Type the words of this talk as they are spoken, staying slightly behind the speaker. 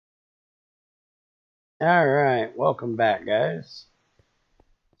Alright, welcome back, guys.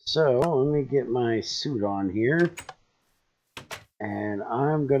 So, let me get my suit on here. And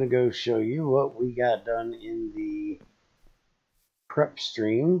I'm going to go show you what we got done in the prep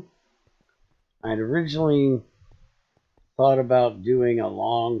stream. I'd originally thought about doing a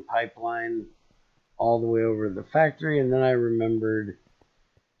long pipeline all the way over to the factory, and then I remembered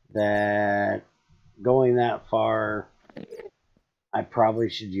that going that far, I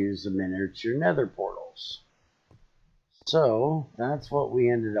probably should use the miniature nether portals. So that's what we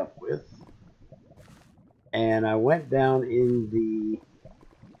ended up with. And I went down in the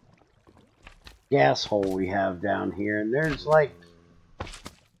gas hole we have down here, and there's like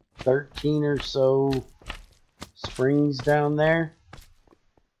 13 or so springs down there.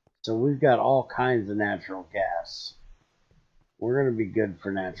 So we've got all kinds of natural gas. We're going to be good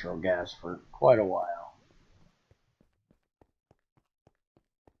for natural gas for quite a while.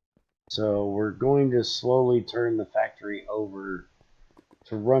 So we're going to slowly turn the factory over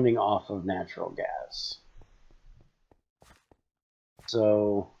to running off of natural gas.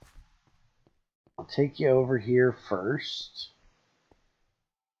 So I'll take you over here first.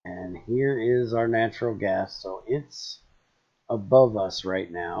 And here is our natural gas. So it's above us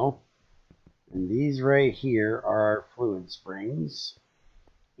right now. And these right here are our fluid springs.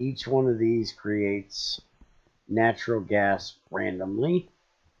 Each one of these creates natural gas randomly.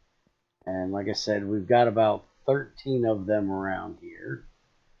 And like I said, we've got about 13 of them around here.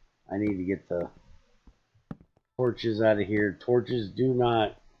 I need to get the torches out of here. Torches do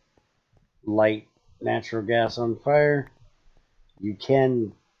not light natural gas on fire. You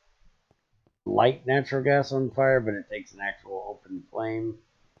can light natural gas on fire, but it takes an actual open flame,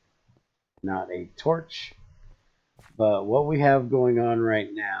 not a torch. But what we have going on right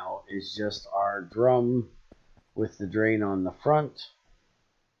now is just our drum with the drain on the front,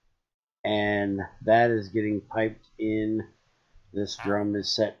 and that is getting piped in. This drum is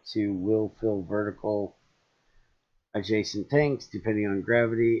set to will fill vertical adjacent tanks depending on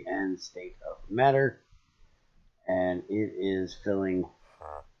gravity and state of matter, and it is filling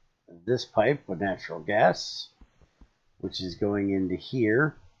this pipe with natural gas, which is going into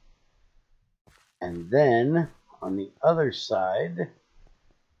here. And then on the other side,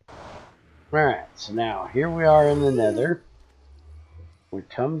 alright, so now here we are in the nether. We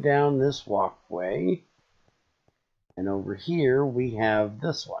come down this walkway, and over here we have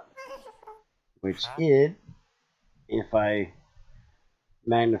this one, which if I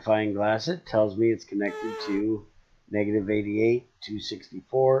magnifying glass it, tells me it's connected to negative 88,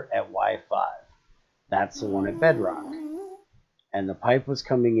 264 at Y5. That's the one at bedrock. And the pipe was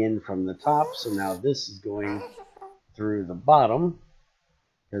coming in from the top, so now this is going through the bottom,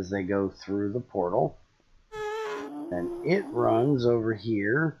 because they go through the portal. Then it runs over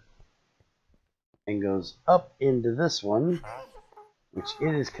here and goes up into this one, which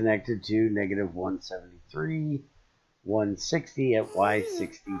it is connected to negative 173, 160 at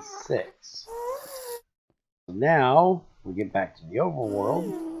Y66. So now we get back to the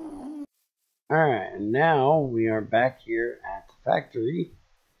overworld. Alright, and now we are back here at the factory,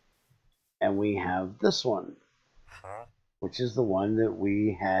 and we have this one, which is the one that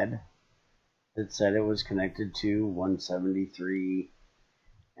we had that said it was connected to 173.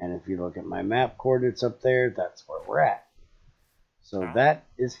 And if you look at my map coordinates up there, that's where we're at. So that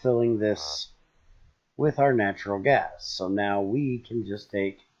is filling this with our natural gas. So now we can just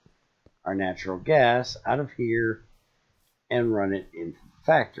take our natural gas out of here and run it into the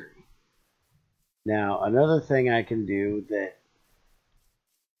factory. Now, another thing I can do that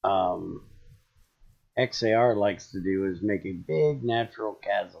XAR likes to do is make a big natural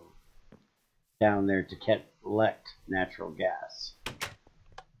chasm down there to collect natural gas,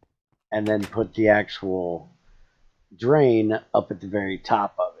 and then put the actual drain up at the very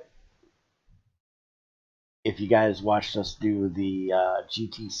top of it. If you guys watched us do the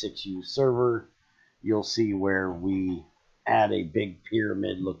GT6 server, you'll see where we had a big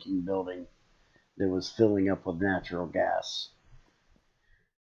pyramid looking building that was filling up with natural gas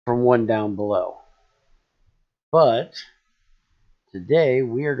from one down below. But today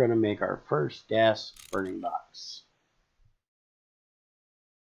we are going to make our first gas burning box.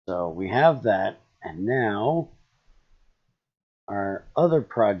 So we have that, and now our other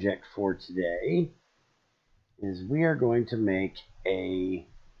project for today is we are going to make a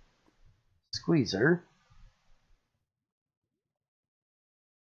squeezer.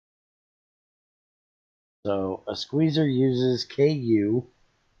 So a squeezer uses KU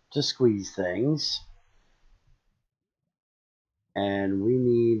to squeeze things, and we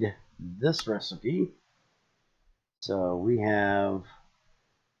need this recipe. So we have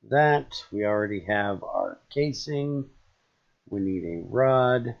that. We already have our casing. We need a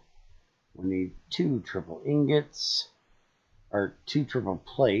rod. We need 2 triple ingots, or 2 triple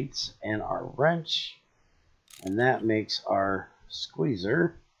plates, and our wrench. And that makes our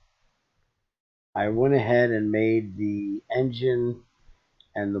squeezer. I went ahead and made the engine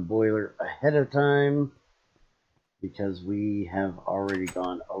and the boiler ahead of time because we have already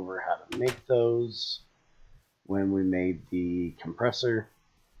gone over how to make those when we made the compressor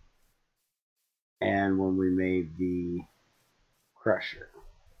and when we made the crusher.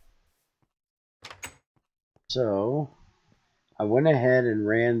 So I went ahead and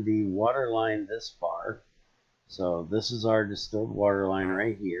ran the water line this far. So this is our distilled water line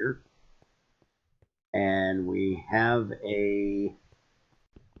right here. And we have a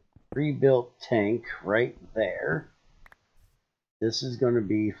pre-built tank right there. This is going to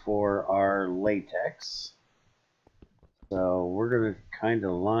be for our latex. So we're going to kind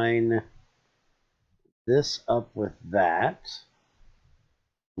of line this up with that.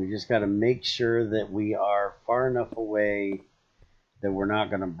 We just got to make sure that we are far enough away that we're not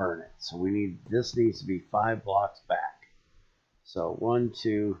going to burn it. So this needs to be 5 blocks back. So 1,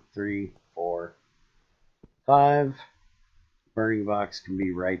 2, 3, 4, 5. Burning box can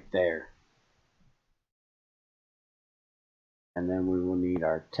be right there. And then we will need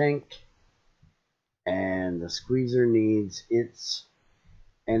our tank, and the squeezer needs its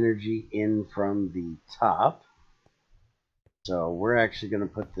energy in from the top. So we're actually going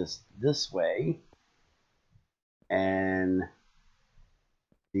to put this way, and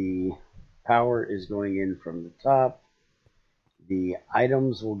the power is going in from the top. The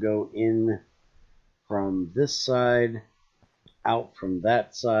items will go in from this side, out from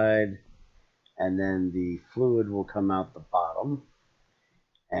that side, and then the fluid will come out the bottom.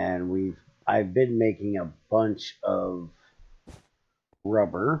 And I've been making a bunch of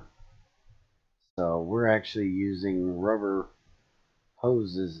rubber, so we're actually using rubber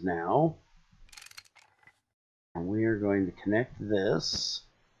hoses now, and we are going to connect this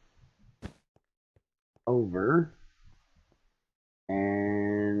over,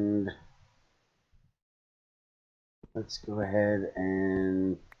 and let's go ahead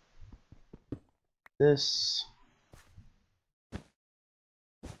and this.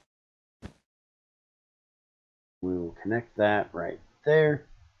 We will connect that right there.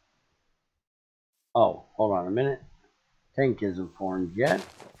 Oh, hold on a minute. Tank isn't formed yet.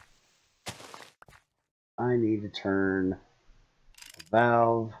 I need to turn the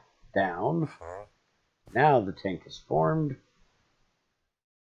valve down. Now the tank is formed.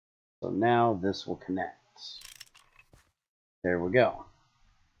 So now this will connect. There we go.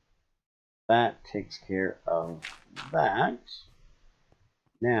 That takes care of that.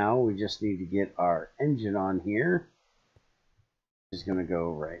 Now we just need to get our engine on here. It's going to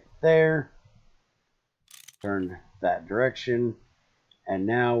go right there. Turn that direction. And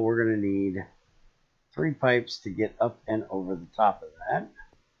now we're going to need 3 pipes to get up and over the top of that.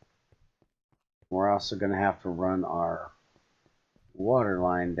 We're also going to have to run our water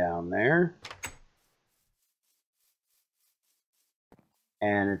line down there.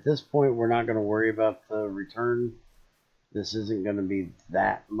 And at this point, we're not going to worry about the return. This isn't going to be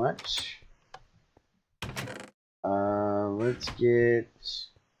that much. Let's get...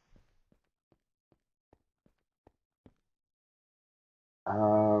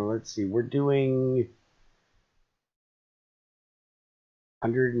 let's see, we're doing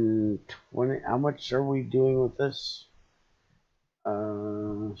 120. How much are we doing with this?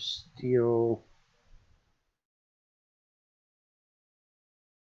 Steel.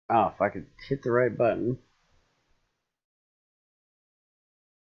 Oh, if I could hit the right button.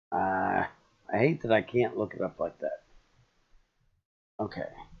 I hate that I can't look it up like that. Okay.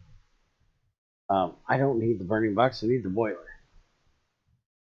 I don't need the burning box, I need the boiler.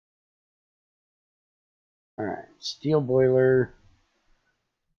 Alright, steel boiler.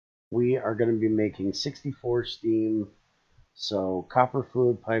 We are going to be making 64 steam, so copper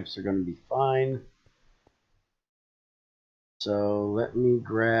fluid pipes are going to be fine. So let me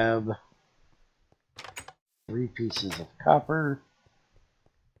grab 3 pieces of copper,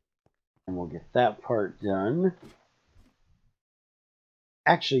 and we'll get that part done.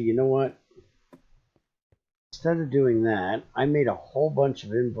 Actually, you know what? Instead of doing that, I made a whole bunch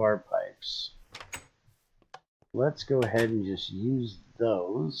of in-bar pipes. Let's go ahead and just use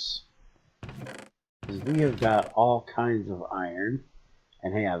those, because we have got all kinds of iron.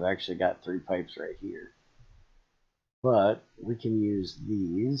 And hey, I've actually got 3 pipes right here. But we can use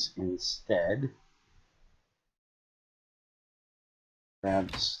these instead.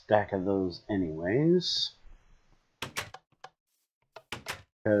 Grab a stack of those anyways.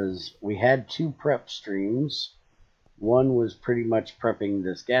 because we had 2 prep streams. One was pretty much prepping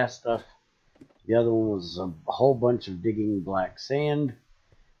this gas stuff. The other one was a whole bunch of digging black sand,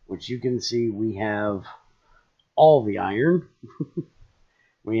 which you can see we have all the iron.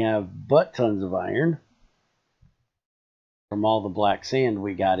 We have butt tons of iron from all the black sand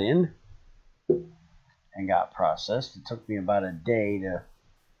we got in and got processed. It took me about a day to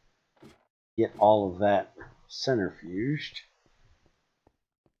get all of that centrifuged.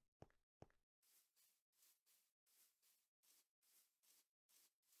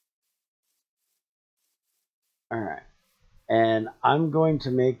 Alright, and I'm going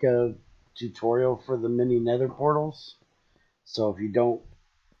to make a tutorial for the mini nether portals. So if you don't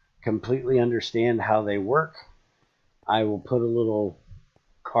completely understand how they work, I will put a little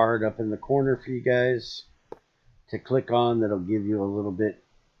card up in the corner for you guys to click on that'll give you a little bit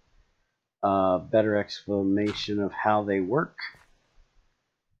better explanation of how they work.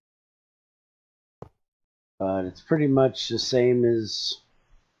 But it's pretty much the same as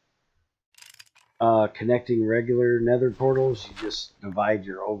connecting regular nether portals. You just divide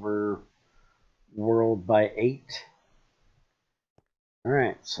your overworld by 8.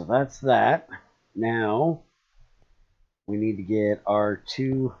 Alright, so that's that. Now we need to get our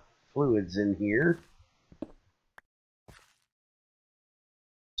 2 fluids in here.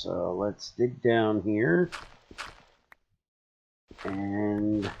 So let's dig down here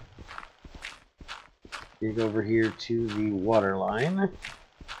and dig over here to the water line.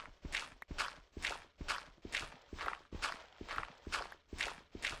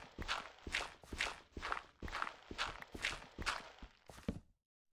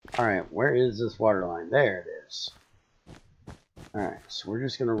 Alright, where is this water line? There it is. Alright, so we're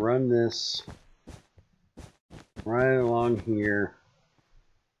just going to run this right along here.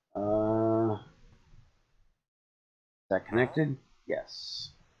 Is that connected?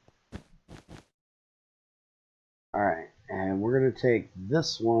 Yes. Alright, and we're going to take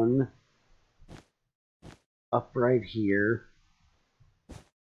this one up right here.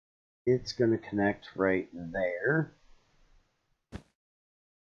 It's going to connect right there.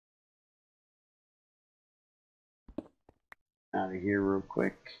 Out of here real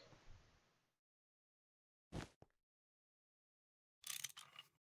quick.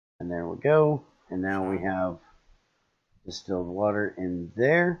 And there we go. And now we have distilled water in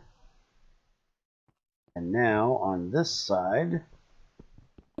there. And now on this side,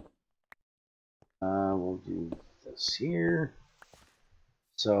 we'll do this here.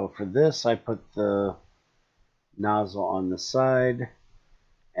 So for this, I put the nozzle on the side.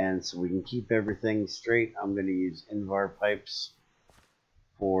 And so we can keep everything straight, I'm going to use Invar pipes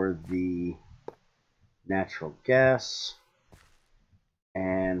for the natural gas.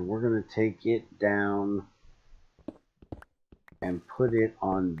 And we're going to take it down and put it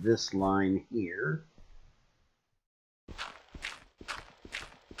on this line here.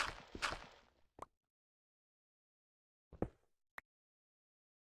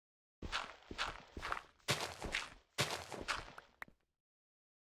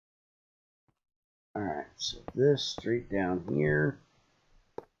 Alright, so this straight down here.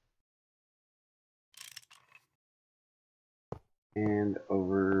 And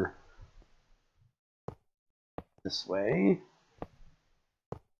over this way.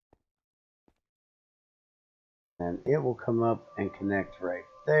 And it will come up and connect right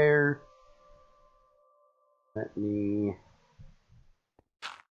there. Let me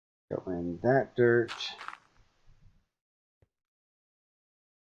go in that dirt.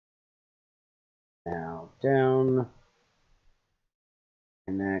 Now down.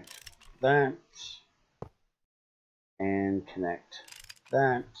 Connect that. And connect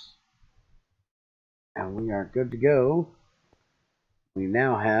that. And we are good to go. We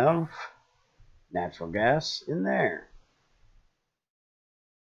now have natural gas in there.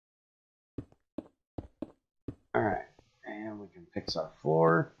 Alright, and we can fix our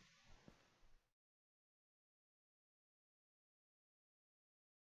floor.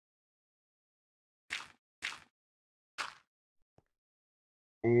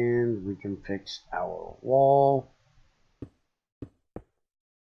 And we can fix our wall.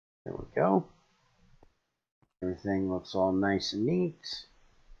 There we go. Everything looks all nice and neat.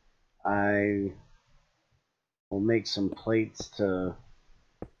 I will make some plates to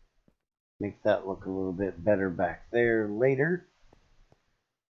make that look a little bit better back there later.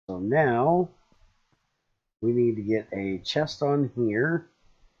 So now we need to get a chest on here.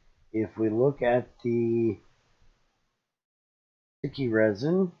 If we look at the sticky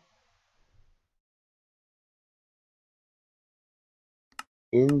resin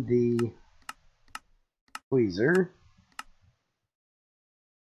in the tweezer,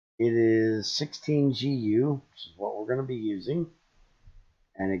 It is 16 GU, which is what we're going to be using.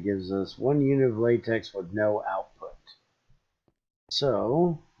 And it gives us 1 unit of latex with no output.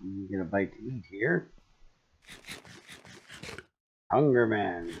 So, you get a bite to eat here. Hunger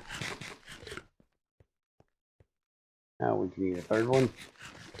Man. Now we can eat a third one.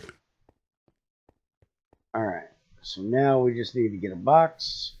 Alright, so now we just need to get a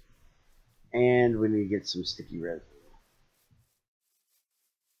box. And we need to get some sticky resin.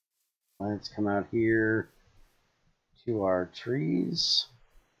 Let's come out here to our trees.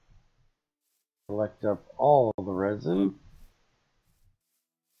 Collect up all the resin.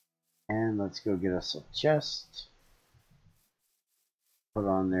 And let's go get us a chest. Put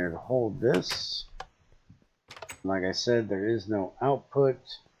on there to hold this. Like I said, there is no output.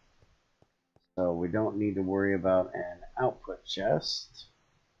 So we don't need to worry about an output chest.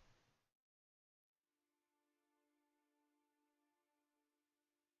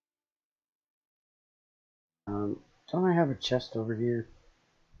 Don't I have a chest over here?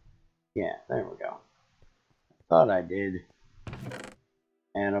 Yeah, there we go. Thought I did.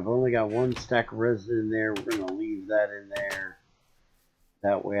 And I've only got 1 stack of resin in there. We're going to leave that in there.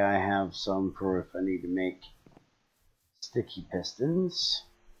 That way I have some for if I need to make sticky pistons.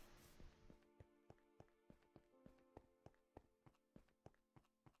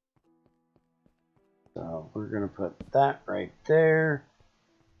 So we're going to put that right there.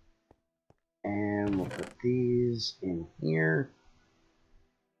 And we'll put these in here.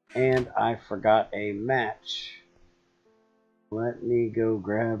 And I forgot a match. Let me go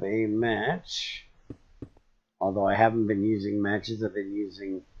grab a match. Although I haven't been using matches, I've been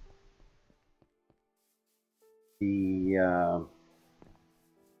using the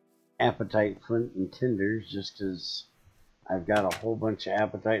Appetite Flint and Tinders just because I've got a whole bunch of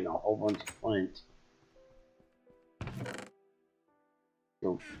Appetite and a whole bunch of Flint.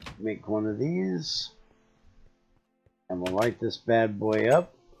 Go make one of these. And we'll light this bad boy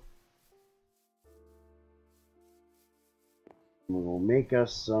up. We will make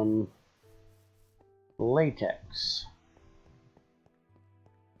us some latex.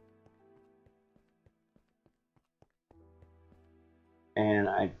 And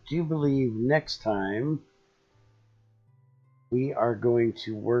I do believe next time we are going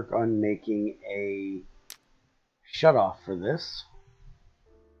to work on making a shutoff for this.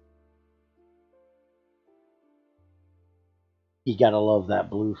 You gotta love that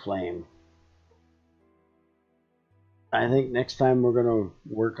blue flame. I think next time we're going to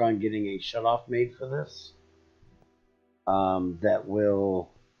work on getting a shutoff made for this. That will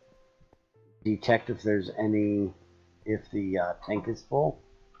detect if there's any, if the tank is full.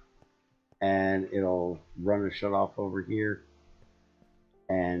 And it'll run a shutoff over here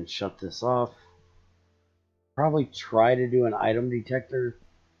and shut this off. Probably try to do an item detector.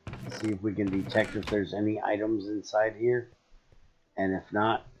 See if we can detect if there's any items inside here. And if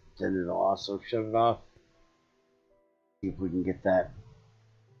not, then it'll also shut it off. See if we can get that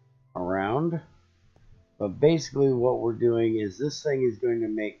around. But basically what we're doing is this thing is going to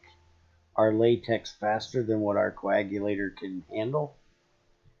make our latex faster than what our coagulator can handle.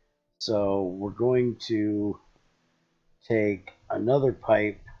 So we're going to take another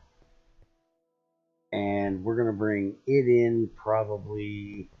pipe and we're going to bring it in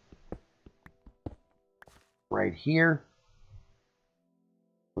probably right here.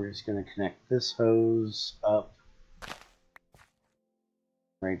 We're just going to connect this hose up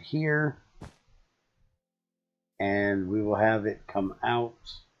right here, and we will have it come out,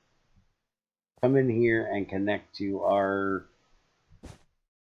 come in here and connect to our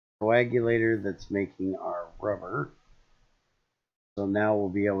coagulator that's making our rubber. So now we'll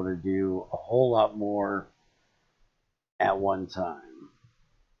be able to do a whole lot more at one time.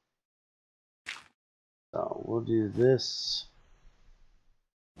 So we'll do this,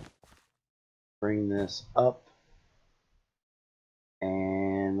 bring this up,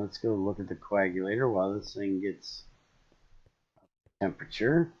 and let's go look at the coagulator while this thing gets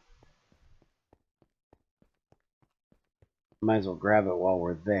temperature. Might as well grab it while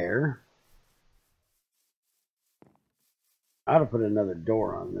we're there. I ought to put another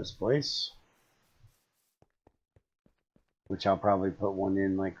door on this place, which I'll probably put one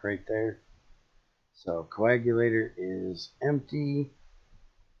in like right there. So coagulator is empty.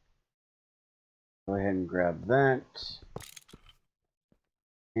 Go ahead and grab that.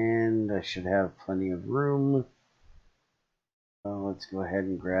 And I should have plenty of room. So let's go ahead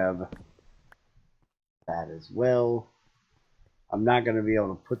and grab that as well. I'm not going to be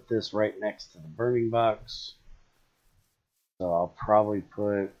able to put this right next to the burning box. So I'll probably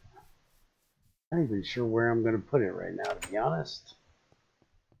put, I'm not even sure where I'm going to put it right now, to be honest.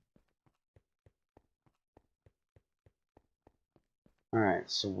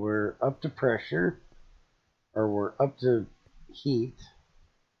 Alright, so we're up to pressure, or we're up to heat.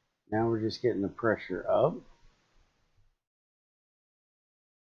 Now we're just getting the pressure up.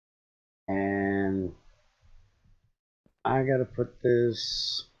 And I gotta put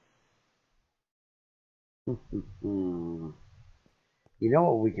this... You know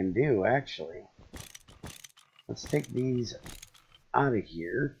what we can do, actually? Let's take these out of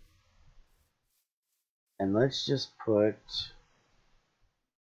here. And let's just put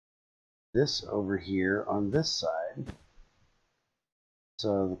this over here on this side.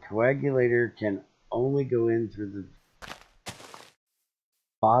 So the coagulator can only go in through the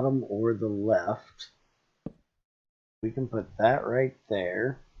bottom or the left. We can put that right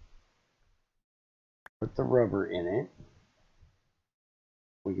there. Put the rubber in it.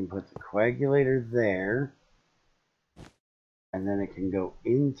 We can put the coagulator there. And then it can go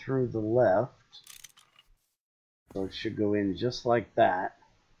in through the left. So it should go in just like that.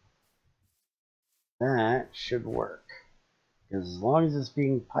 That should work. Because as long as it's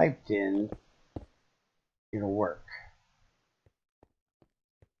being piped in, it'll work.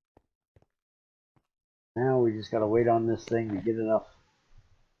 Now we just gotta wait on this thing to get enough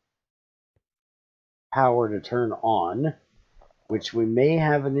power to turn on, which we may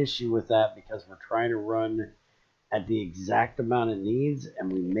have an issue with that because we're trying to run at the exact amount it needs,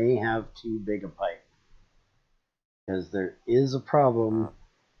 and we may have too big a pipe. Because there is a problem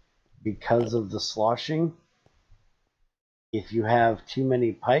because of the sloshing. If you have too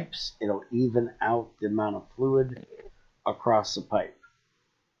many pipes, it'll even out the amount of fluid across the pipe.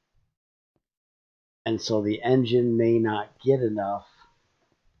 And so the engine may not get enough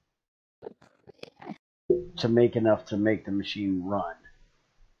to make the machine run.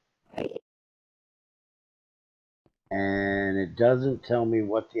 And it doesn't tell me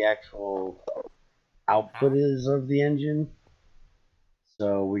what the actual output is of the engine.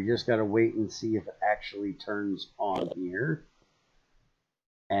 So we just got to wait and see if it actually turns on here.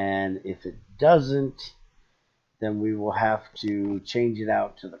 And if it doesn't, then we will have to change it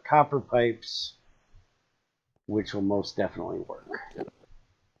out to the copper pipes, which will most definitely work.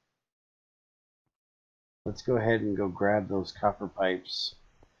 Let's go ahead and go grab those copper pipes,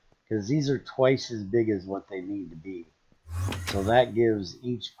 because these are twice as big as what they need to be. So that gives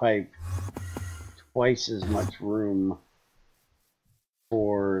each pipe twice as much room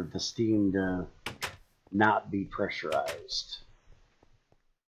for the steam to not be pressurized.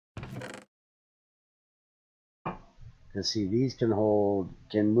 Because see, these can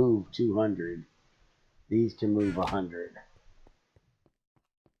move 200. These can move 100.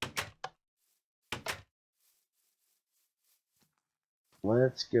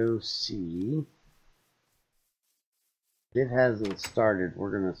 Let's go see. It hasn't started.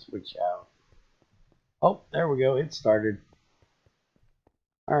 We're going to switch out. Oh, there we go. It started.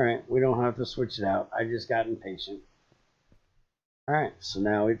 Alright, we don't have to switch it out. I just got impatient. Alright, so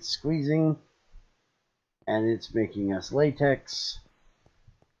now it's squeezing. And it's making us latex.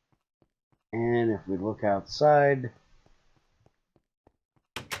 And if we look outside,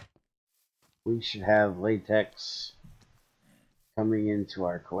 we should have latex coming into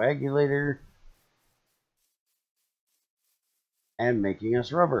our coagulator and making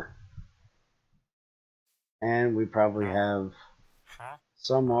us rubber. And we probably have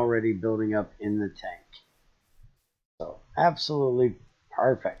some already building up in the tank. So absolutely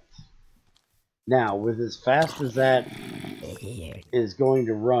perfect. Now, with as fast as that is going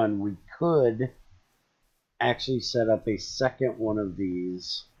to run, we could actually set up a second one of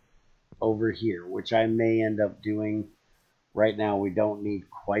these over here, which I may end up doing. Right now we don't need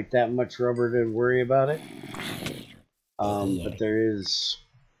quite that much rubber to worry about it. But there is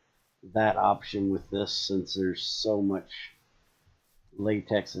that option with this, since there's so much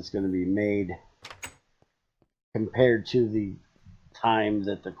latex that's going to be made compared to the time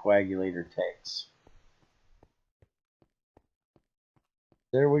that the coagulator takes.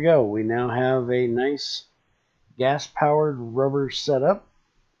 There we go. We now have a nice gas-powered rubber setup.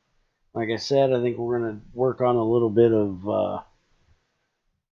 Like I said, I think we're going to work on a little bit of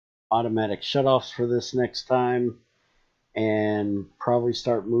automatic shutoffs for this next time, and probably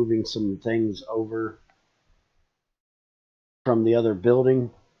start moving some things over from the other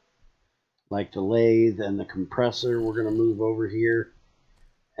building, like the lathe and the compressor. We're going to move over here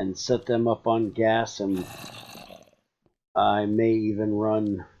and set them up on gas, and I may even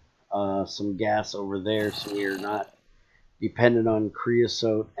run some gas over there so we are not dependent on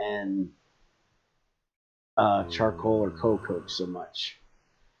creosote and charcoal or coke so much.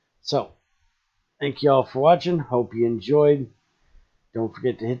 So, thank you all for watching. Hope you enjoyed. Don't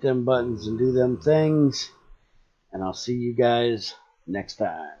forget to hit them buttons and do them things. And I'll see you guys next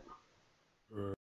time.